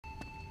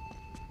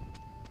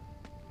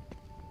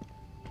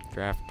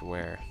Draft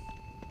where?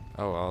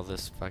 Oh, all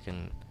this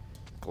fucking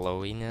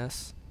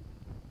glowiness.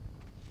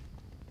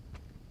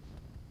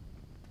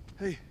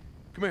 Hey,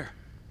 come here.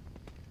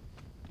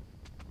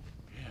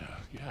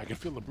 Yeah, I can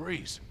feel the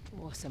breeze.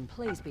 Awesome.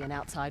 Please be an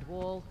outside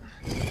wall.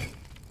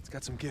 It's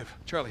got some give.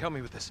 Charlie, help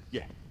me with this.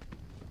 Yeah.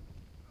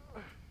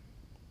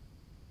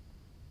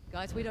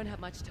 Guys, we don't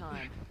have much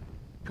time.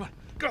 Come on,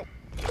 go!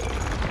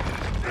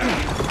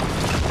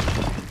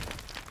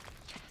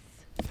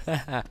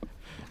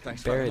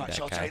 Thanks very Buried much.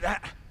 that I'll guy. take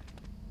that.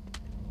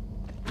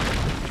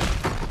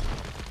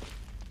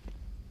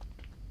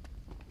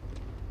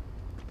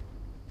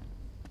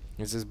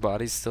 Is his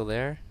body still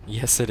there?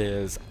 Yes, it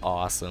is.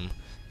 Awesome.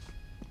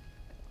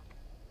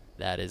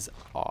 That is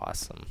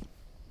awesome.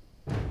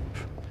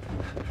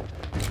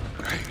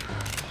 Great.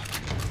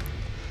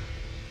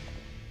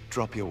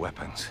 Drop your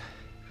weapons.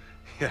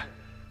 Yeah,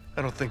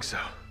 I don't think so.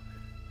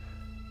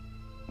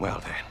 Well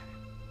then,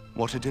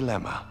 what a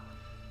dilemma.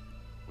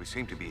 We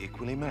seem to be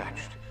equally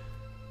matched.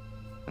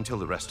 Until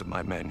the rest of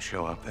my men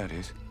show up, that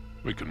is.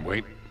 We can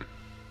wait.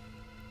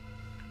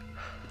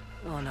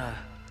 Oh no.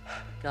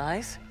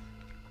 Guys?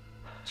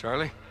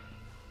 Charlie?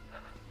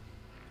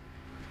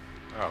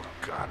 Oh,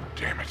 God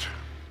damn it.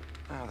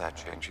 Oh, that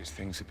changes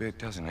things a bit,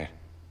 doesn't it?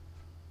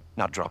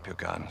 Now drop your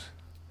guns.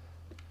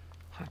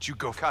 Why don't you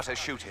go for Carter,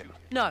 shoot him.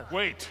 No.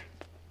 Wait.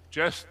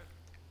 Just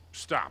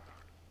stop.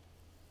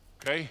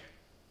 Okay?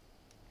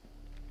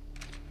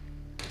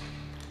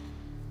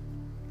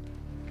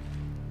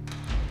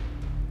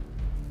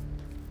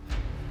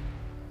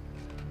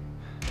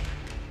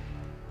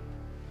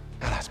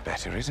 Now that's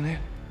better, isn't it?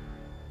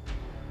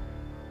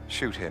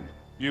 Shoot him.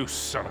 You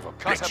son of a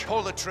Carter, bitch.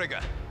 pull the trigger.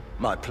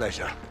 My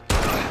pleasure.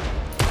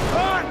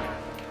 Run!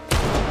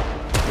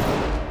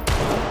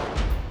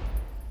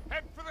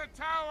 Head for the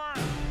tower!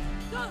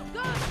 Go,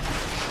 go!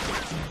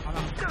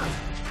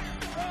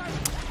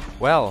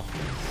 Well,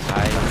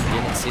 I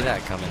didn't see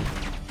that coming.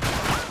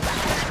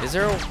 Is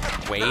there a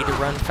way to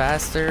run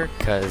faster?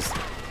 Because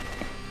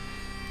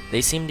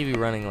they seem to be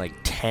running like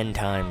 10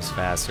 times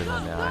faster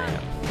than I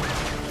am.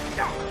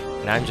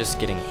 And I'm just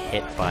getting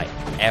hit by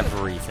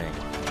everything.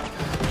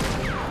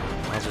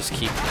 I'll just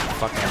keep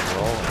fucking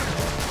rolling.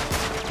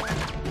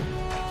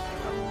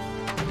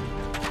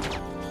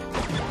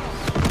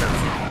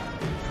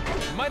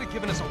 You might have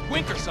given us a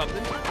wink or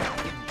something.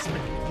 Didn't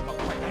expect you to give up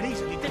quite that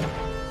easily, did you?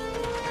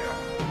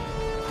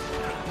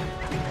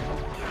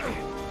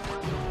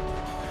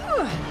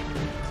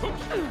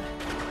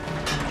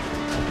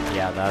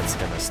 Yeah, that's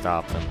gonna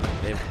stop them.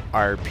 They've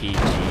RPG.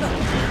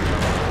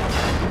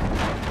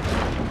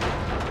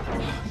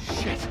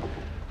 Shit.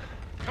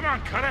 Come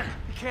on, Cutter.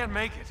 You can't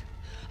make it.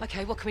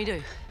 Okay, what can we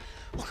do?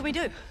 What can we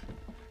do?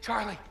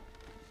 Charlie.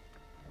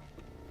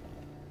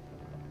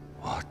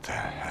 What the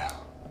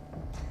hell?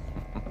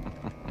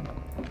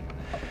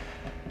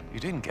 You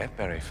didn't get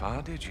very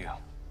far, did you?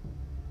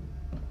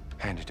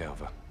 Hand it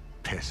over.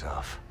 Piss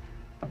off.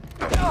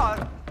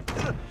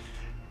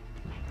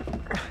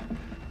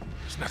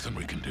 There's nothing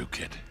we can do,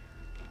 kid.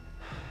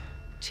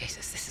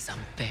 Jesus, this is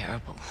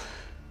unbearable.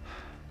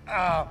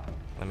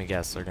 Let me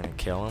guess, they're gonna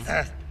kill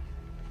him?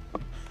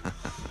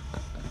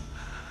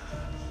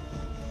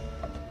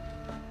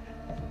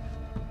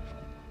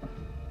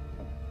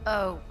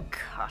 Oh,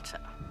 Carter.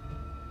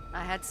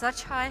 I had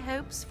such high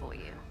hopes for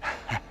you.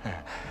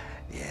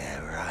 Yeah,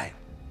 right.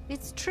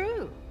 It's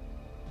true.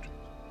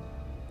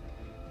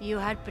 You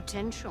had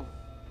potential.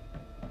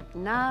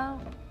 Now,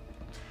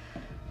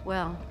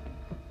 well,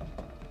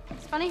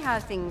 it's funny how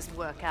things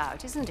work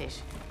out, isn't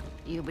it?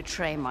 You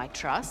betray my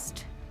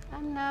trust,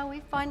 and now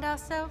we find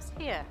ourselves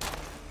here.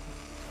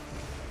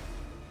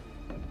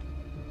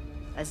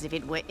 As if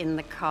it were in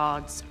the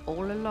cards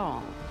all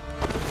along.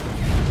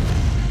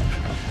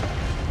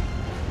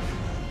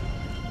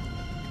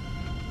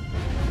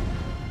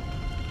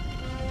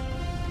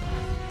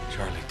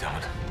 Charlie,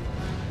 don't.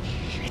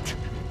 Shit.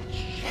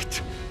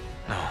 Shit.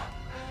 No.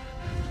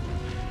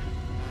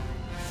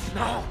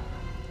 No!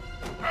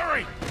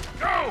 Hurry!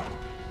 Go!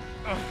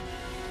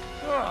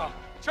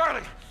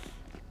 Charlie!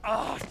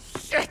 Oh,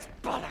 shit,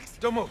 bollocks!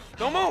 Don't move!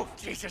 Don't move!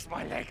 Jesus,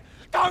 my leg!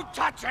 Don't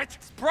touch it!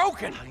 It's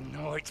broken! I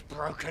know it's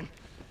broken.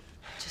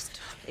 Just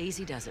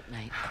easy does it,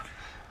 mate.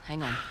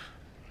 Hang on.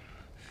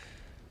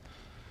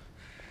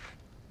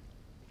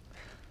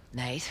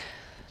 Nate,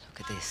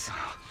 look at this.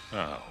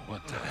 Oh,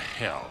 what the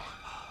hell?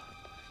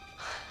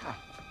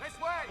 This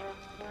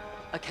way!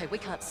 Okay, we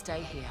can't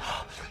stay here.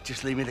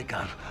 Just leave me the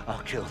gun.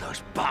 I'll kill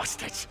those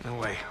bastards. No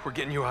way. We're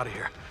getting you out of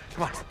here.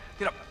 Come on,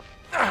 get up.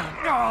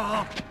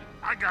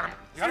 I got him.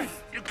 Got him?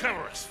 You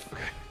cover us.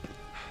 Okay.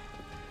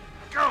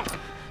 Go!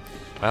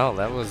 Well,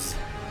 that was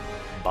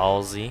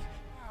ballsy.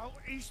 How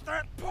is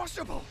that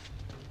possible?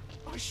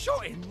 I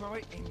shot him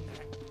right in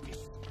that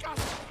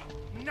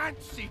disgusting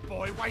Nancy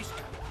boy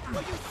waistcoat. Are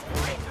you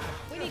sweating?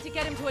 We need to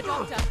get him to a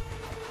doctor.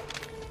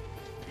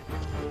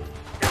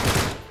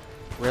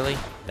 Really?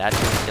 That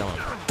didn't kill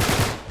him.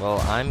 Well,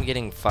 I'm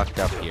getting fucked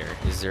up here.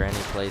 Is there any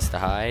place to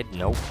hide?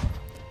 Nope.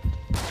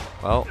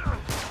 Well,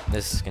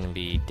 this is gonna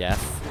be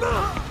death.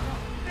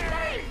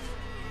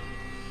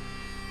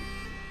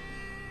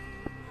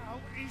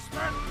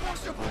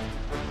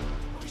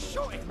 I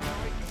shot him.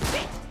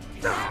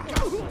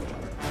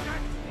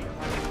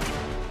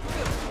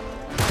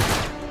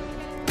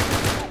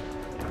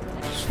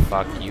 Just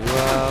fuck you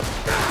up.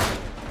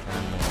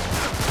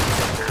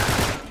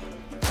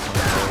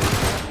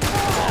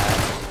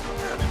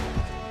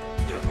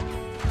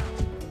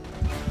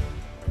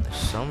 There's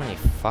so many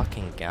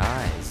fucking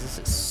guys. This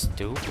is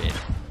stupid.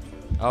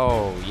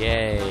 Oh,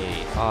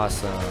 yay.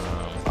 Awesome.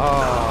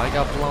 Oh, I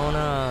got blown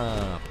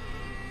up.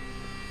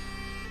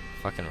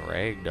 Fucking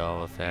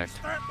ragdoll effect.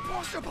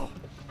 Impossible.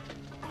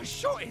 I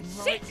shot him.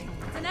 Shit! It's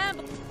an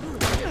ambush.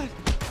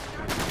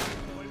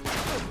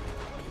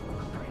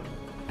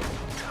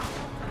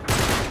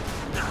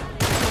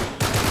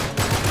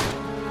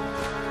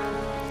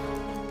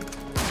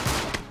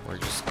 We're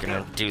just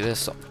gonna do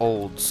this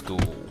old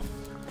school.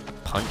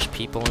 Punch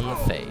people in the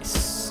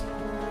face.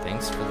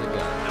 Thanks for the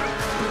gun.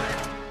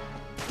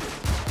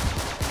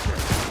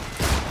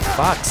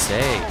 Fuck's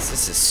sakes,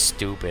 this is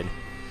stupid.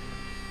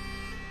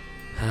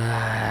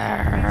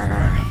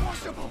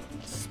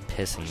 It's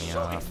pissing me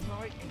off.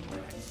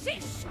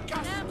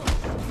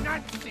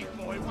 Nancy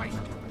boy, wait.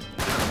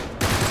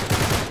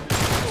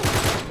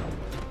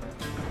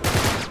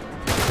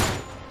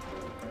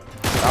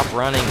 Stop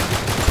running, you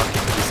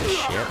fucking piece of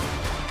shit.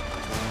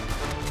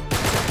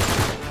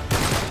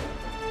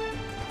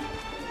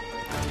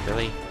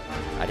 Really?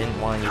 I didn't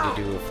want you to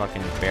do a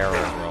fucking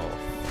barrel roll.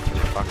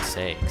 For fuck's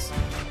sakes.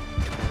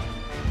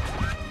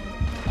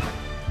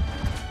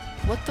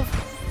 What the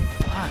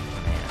fuck,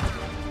 man?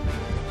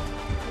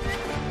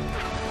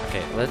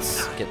 Okay,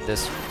 let's get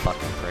this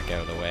fucking prick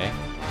out of the way.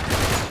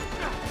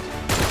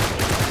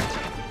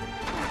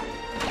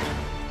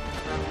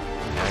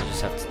 Now I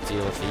just have to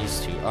deal with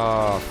these two.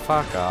 Oh,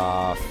 fuck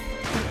off.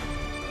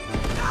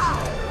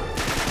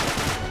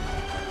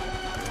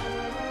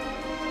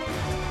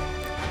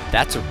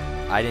 That's a...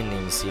 I didn't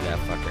even see that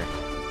fucker.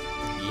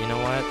 You know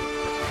what?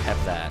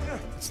 Have that.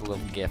 It's a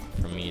little gift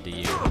from me to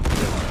you.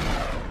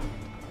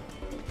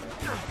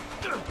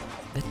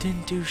 That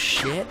didn't do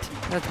shit?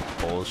 That's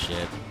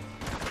bullshit.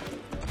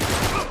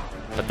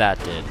 But that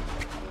did.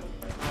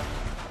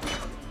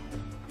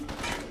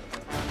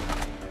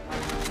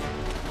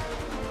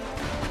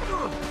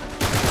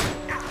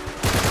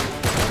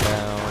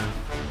 Down.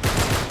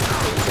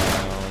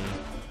 Down.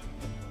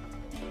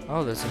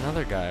 Oh, there's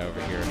another guy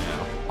over here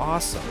now.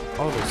 Awesome.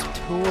 Oh, there's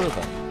two of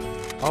them.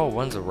 Oh,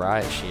 one's a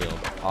riot shield.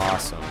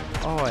 Awesome.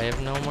 Oh, I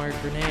have no more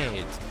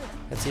grenades.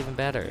 That's even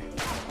better.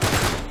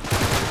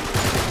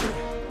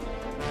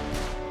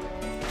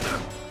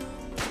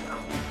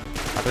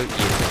 How about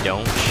you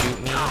don't shoot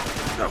me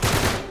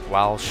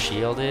while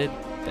shielded?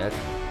 That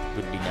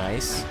would be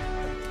nice.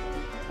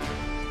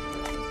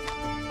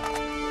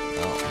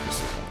 Oh,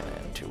 this isn't gonna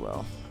end too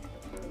well.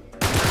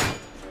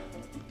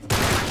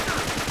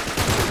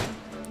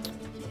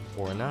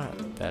 Or not.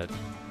 That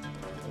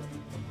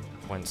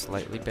went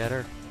slightly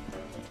better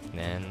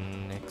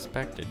than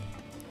expected.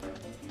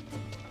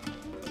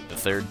 The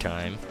third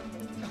time.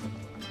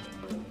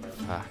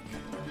 Fuck.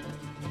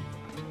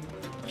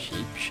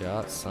 Cheap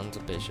shot, sons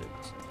of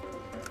bishops.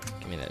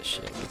 Give me that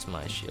shit. It's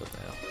my shield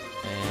now.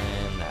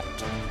 And that.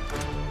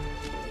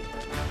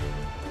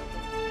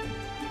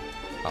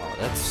 Oh,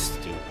 that's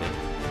stupid.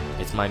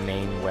 It's my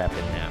main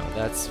weapon now.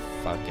 That's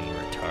fucking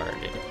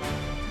retarded.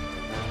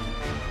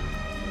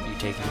 You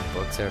taking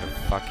books out of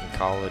fucking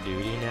Call of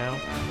Duty now?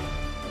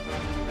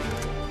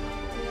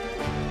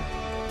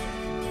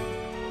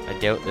 I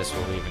doubt this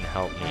will even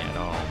help me at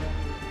all.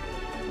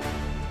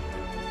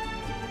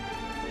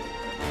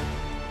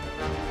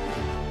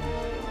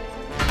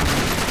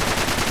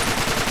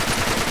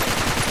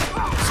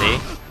 See?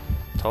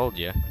 Told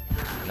you.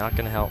 Not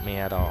gonna help me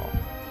at all.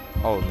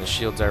 Oh, and the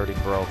shield's already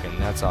broken.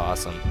 That's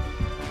awesome.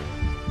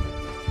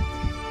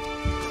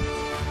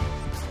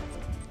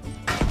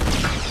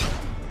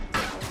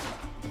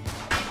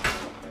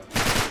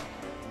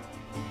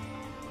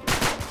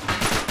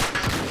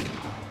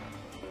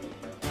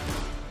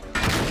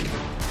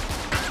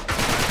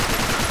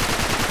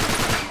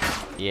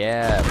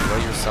 Yeah, blow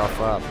yourself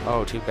up.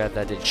 Oh, too bad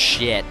that did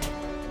shit.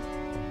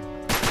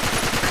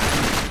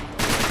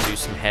 Do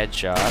some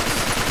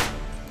headshots.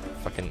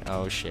 Fucking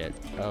oh shit.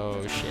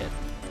 Oh shit.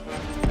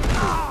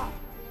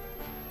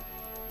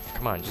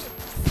 Come on, just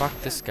fuck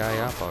this guy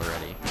up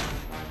already.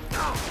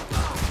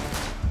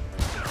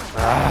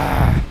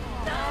 Ah.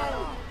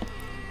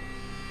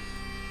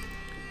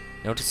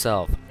 Note to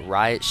self,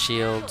 riot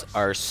shields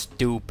are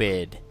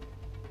stupid.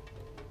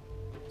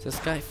 Is this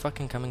guy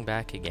fucking coming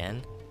back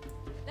again?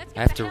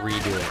 I have to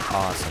redo it.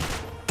 Awesome.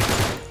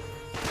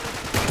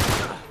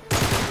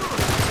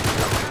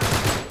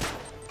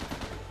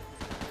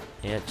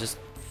 Yeah, just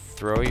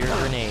throw your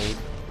grenade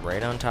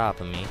right on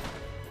top of me.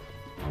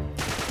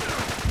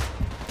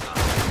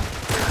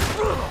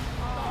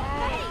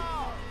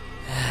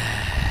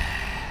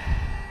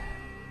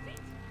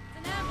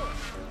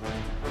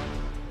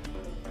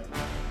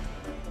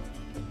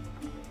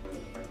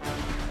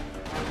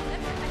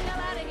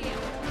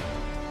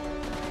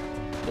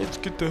 Let's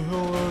get the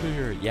hell out of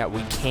here. Yeah,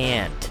 we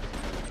can't.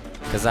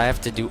 Because I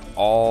have to do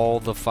all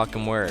the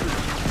fucking work.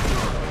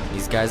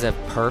 These guys have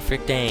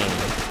perfect aim.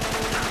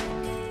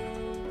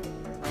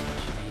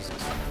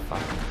 Jesus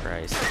fucking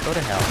Christ. Go to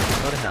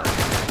hell. Go to hell.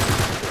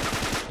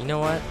 You know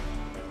what?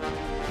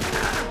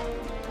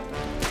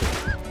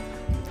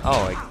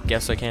 Oh, I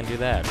guess I can't do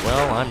that.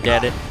 Well, I'm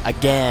dead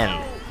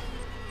again.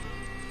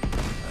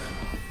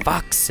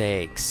 Fuck's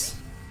sakes.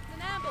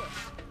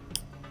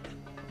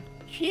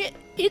 Shit,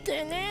 it's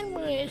an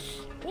ambush.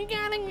 We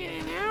gotta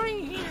get out of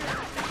here. Get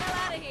the hell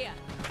out of here.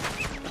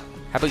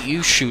 How about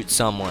you shoot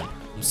someone?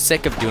 I'm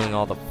sick of doing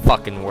all the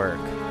fucking work.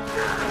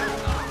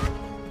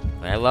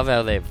 I love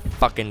how they have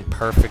fucking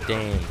perfect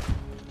aim.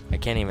 I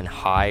can't even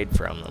hide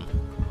from them.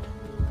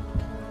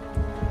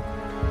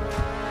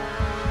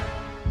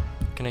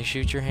 Can I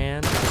shoot your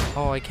hand?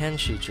 Oh, I can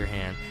shoot your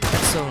hand.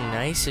 That's so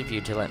nice of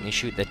you to let me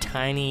shoot the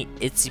tiny,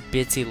 itsy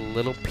bitsy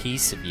little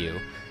piece of you.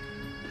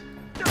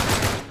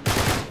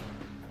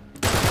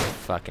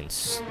 Fucking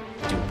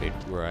stupid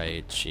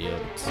riot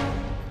shields.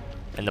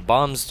 And the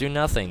bombs do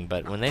nothing,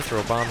 but when they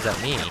throw bombs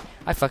at me,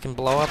 I fucking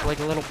blow up like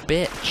a little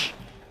bitch.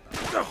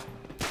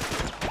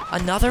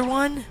 Another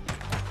one?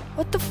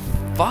 What the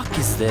fuck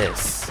is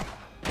this?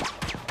 I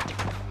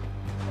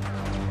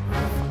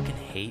fucking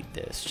hate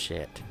this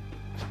shit.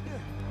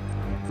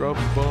 Drop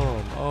a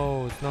bomb.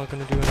 Oh, it's not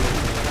gonna do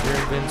anything.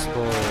 You're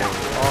invincible.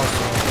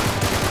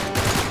 Awesome.